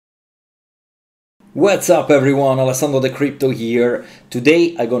What's up everyone, Alessandro the Crypto here.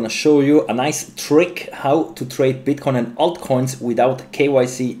 Today I'm gonna show you a nice trick how to trade Bitcoin and altcoins without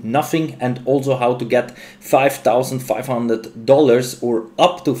KYC, nothing, and also how to get $5,500 or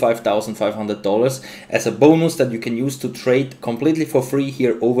up to $5,500 as a bonus that you can use to trade completely for free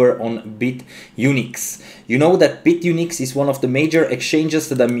here over on Bitunix. You know that Bitunix is one of the major exchanges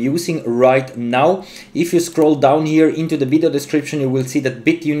that I'm using right now. If you scroll down here into the video description, you will see that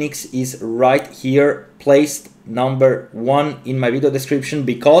Bitunix is right here placed number 1 in my video description,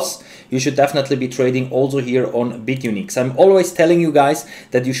 because you should definitely be trading also here on Bitunix. I'm always telling you guys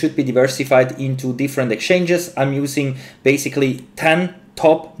that you should be diversified into different exchanges. I'm using basically 10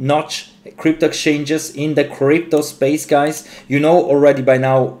 top-notch crypto exchanges in the crypto space, guys. You know already by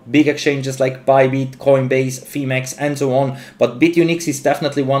now big exchanges like Bybit, Coinbase, Phemex, and so on, but Bitunix is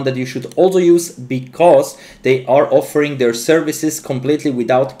definitely one that you should also use because they are offering their services completely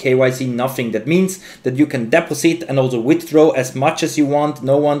without KYC, nothing. That means that you can deposit and also withdraw as much as you want.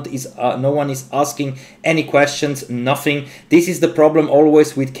 No one is asking any questions, nothing. This is the problem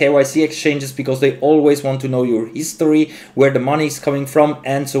always with KYC exchanges, because they always want to know your history, where the money is coming from,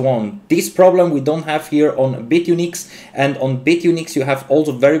 and so on. This problem we don't have here on Bitunix, and on Bitunix you have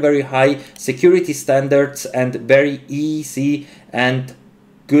also very high security standards and very easy and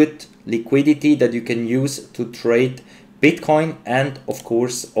good liquidity that you can use to trade Bitcoin and of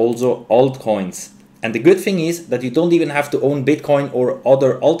course also altcoins. And the good thing is that you don't even have to own Bitcoin or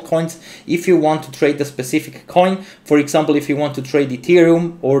other altcoins if you want to trade a specific coin. For example, if you want to trade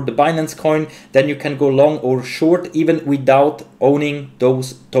Ethereum or the Binance coin, then you can go long or short even without owning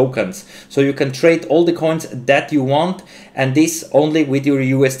those tokens. So you can trade all the coins that you want, and this only with your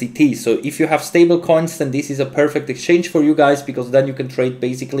USDT. So if you have stable coins, then this is a perfect exchange for you guys, because then you can trade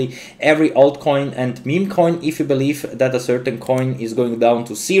basically every altcoin and meme coin. If you believe that a certain coin is going down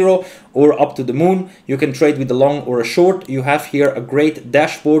to 0 or up to the moon, you can trade with a long or a short. You have here a great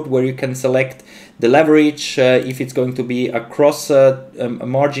dashboard where you can select the leverage, if it's going to be across a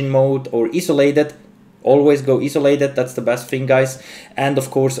margin mode or isolated. Always go isolated, that's the best thing, guys. And of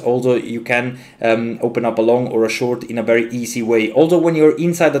course also you can open up a long or a short in a very easy way. Also, when you're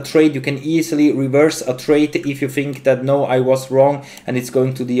inside a trade, you can easily reverse a trade if you think that no, I was wrong and it's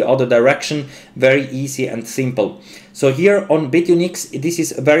going to the other direction. Very easy and simple. So here on Bitunix, this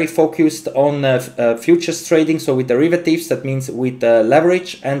is very focused on futures trading, so with derivatives, that means with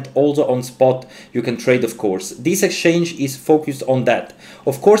leverage, and also on spot you can trade, of course. This exchange is focused on that.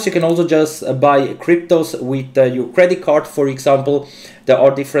 Of course, you can also just buy cryptos with your credit card, for example. There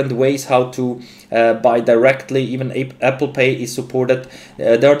are different ways how to buy directly. Even Apple Pay is supported.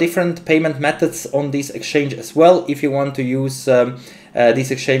 There are different payment methods on this exchange as well, if you want to use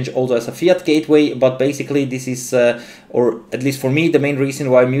this exchange also as a fiat gateway. But basically this is, or at least for me, the main reason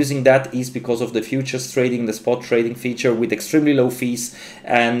why I'm using that is because of the futures trading, the spot trading feature with extremely low fees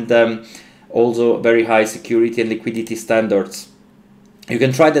and also very high security and liquidity standards. You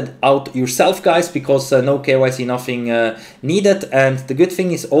can try that out yourself, guys, because no KYC, nothing needed. And the good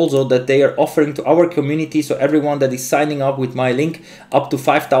thing is also that they are offering to our community, so everyone that is signing up with my link, up to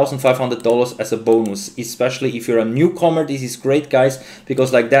 $5,500 as a bonus. Especially if you're a newcomer, this is great, guys,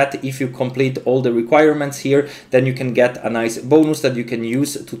 because like that, if you complete all the requirements here, then you can get a nice bonus that you can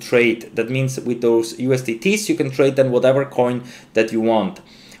use to trade. That means with those USDTs, you can trade then whatever coin that you want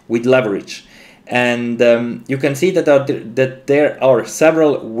with leverage. And you can see that there are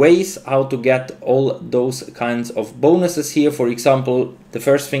several ways how to get all those kinds of bonuses here. For example, the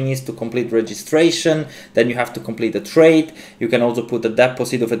first thing is to complete registration. Then you have to complete a trade. You can also put a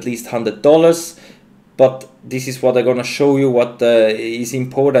deposit of at least $100. But this is what I'm gonna show you what is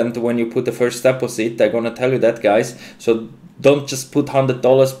important when you put the first deposit. I'm gonna tell you that, guys. So don't just put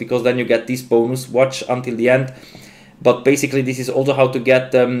 $100 because then you get this bonus. Watch until the end. But basically this is also how to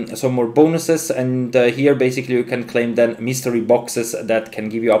get some more bonuses, and here basically you can claim then mystery boxes that can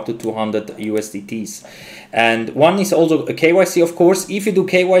give you up to 200 USDTs. And one is also a KYC, of course. If you do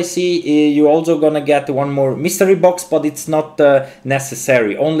KYC, you're also gonna get one more mystery box, but it's not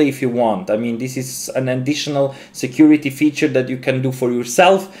necessary, only if you want. I mean, this is an additional security feature that you can do for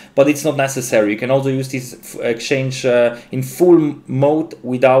yourself, but it's not necessary. You can also use this exchange in full mode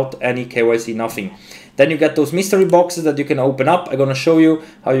without any KYC, nothing. Then you get those mystery boxes that you can open up. I'm gonna show you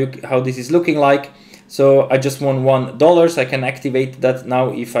how this is looking like. So I just won $1. I can activate that now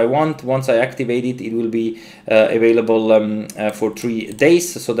if I want. Once I activate it, it will be available for 3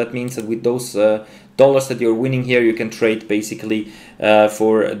 days. So that means that with those dollars that you're winning here, you can trade basically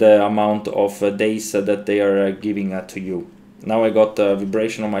for the amount of days that they are giving to you. now I got a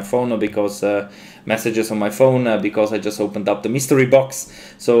vibration on my phone because messages on my phone because I just opened up the mystery box.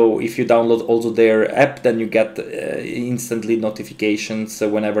 So if you download also their app, then you get instantly notifications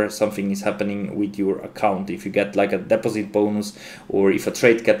whenever something is happening with your account, if you get like a deposit bonus or if a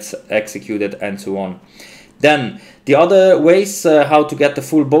trade gets executed and so on. Then the other ways how to get the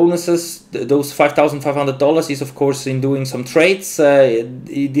full bonuses, those $5,500, is of course in doing some trades.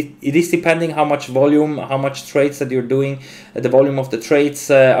 It is depending how much volume, how much trades that you're doing, the volume of the trades.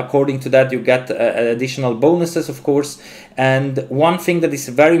 According to that, you get additional bonuses, of course. And one thing that is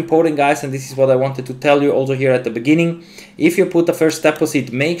very important, guys, and this is what I wanted to tell you also here at the beginning: if you put the first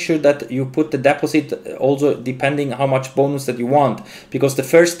deposit, make sure that you put the deposit also depending how much bonus that you want, because the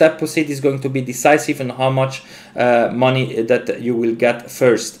first deposit is going to be decisive in how much money that you will get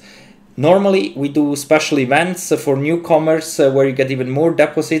first. Normally we do special events for newcomers where you get even more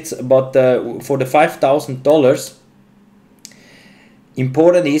deposits, but for the $5,000,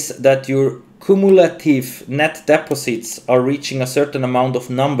 important is that your cumulative net deposits are reaching a certain amount of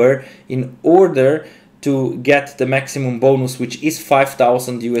number in order to get the maximum bonus, which is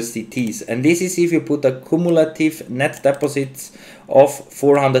 5,000 USDTs. And this is if you put a cumulative net deposits of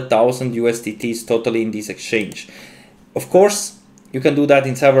 400,000 USDTs totally in this exchange. Of course, you can do that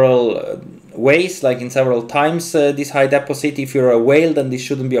in several ways, like in several times this high deposit. If you're a whale, then this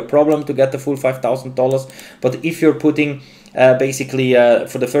shouldn't be a problem to get the full $5,000. But if you're putting basically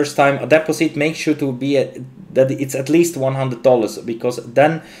for the first time a deposit, make sure to be that it's at least $100, because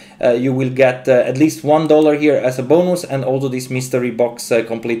then you will get at least $1 here as a bonus, and also this mystery box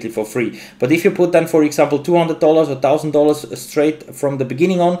completely for free. But if you put then, for example, $200 or $1,000 straight from the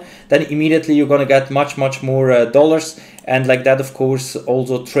beginning on, then immediately you're gonna get much more dollars, and like that, of course,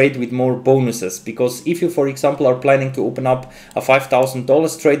 also trade with more bonuses. Because if you, for example, are planning to open up a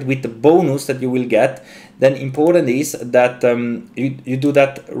 $5,000 trade with the bonus that you will get, then important is that you do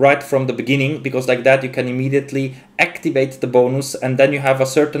that right from the beginning, because like that you can immediately activate the bonus, and then you have a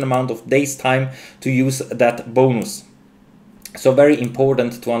certain amount of days time to use that bonus. So very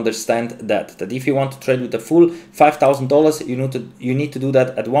important to understand that if you want to trade with the full $5,000, you need to do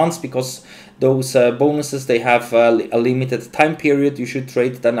that at once, because those bonuses, they have a limited time period. You should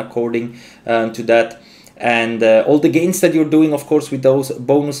trade then according to that. And all the gains that you're doing, of course, with those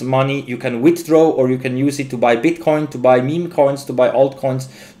bonus money, you can withdraw, or you can use it to buy Bitcoin, to buy meme coins, to buy altcoins,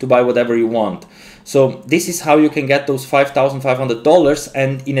 to buy whatever you want. So this is how you can get those $5,500.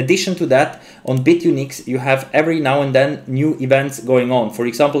 And in addition to that, on Bitunix, you have every now and then new events going on. For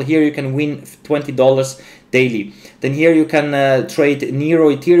example, here you can win $20 daily. Then here you can trade Nero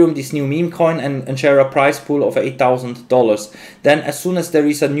Ethereum, this new meme coin, and share a prize pool of $8,000. Then as soon as there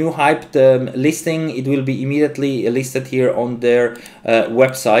is a new hyped listing, it will be immediately listed here on their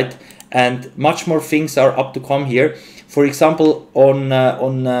website. And much more things are up to come here. For example, on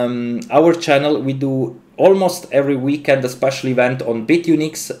our channel, we do almost every weekend a special event on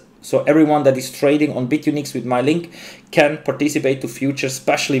Bitunix. So everyone that is trading on Bitunix with my link can participate to future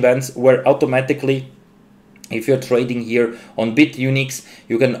special events, where automatically, if you're trading here on Bitunix,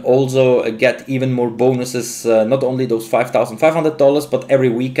 you can also get even more bonuses, not only those $5,500, but every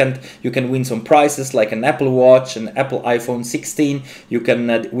weekend you can win some prizes like an Apple Watch, an Apple iPhone 16. You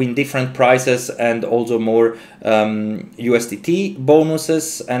can win different prizes, and also more USDT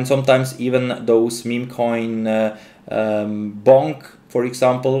bonuses, and sometimes even those meme coin bonk, for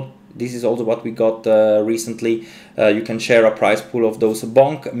example. This is also what we got recently. You can share a prize pool of those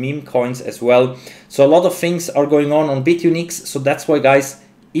bonk meme coins as well. So a lot of things are going on Bitunix. So that's why, guys,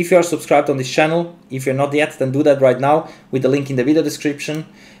 if you are subscribed on this channel, if you're not yet, then do that right now with the link in the video description,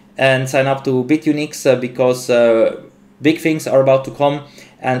 and sign up to Bitunix because big things are about to come.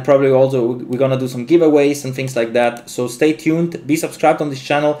 And probably also we're gonna do some giveaways and things like that. So stay tuned, be subscribed on this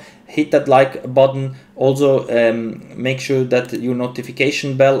channel, hit that like button. Also make sure that your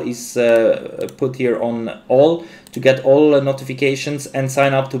notification bell is put here on all to get all notifications, and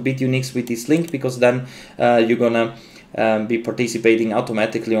sign up to Bitunix with this link, because then you're gonna be participating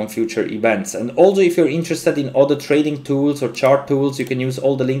automatically on future events. And also, if you're interested in other trading tools or chart tools, you can use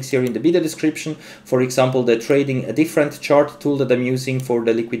all the links here in the video description. For example, the trading a different chart tool that I'm using for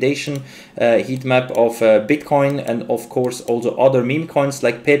the liquidation heat map of Bitcoin, and of course also other meme coins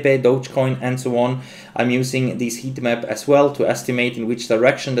like Pepe, Dogecoin, and so on. I'm using this heat map as well to estimate in which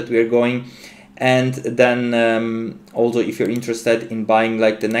direction that we are going. And then also if you're interested in buying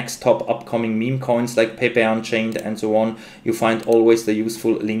like the next top upcoming meme coins like Pepe Unchained and so on, you find always the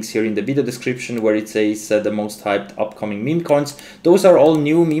useful links here in the video description where it says the most hyped upcoming meme coins. Those are all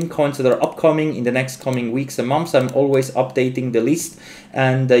new meme coins that are upcoming in the next coming weeks and months. I'm always updating the list,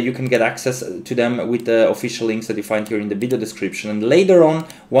 and you can get access to them with the official links that you find here in the video description. And later on,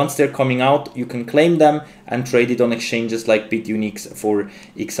 once they're coming out, you can claim them and trade it on exchanges like Bitunix, for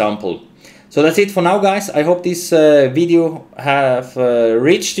example. So that's it for now, guys. I hope this video have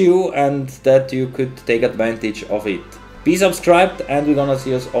reached you and that you could take advantage of it. Be subscribed, and we're gonna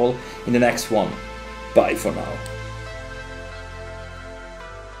see us all in the next one. Bye for now.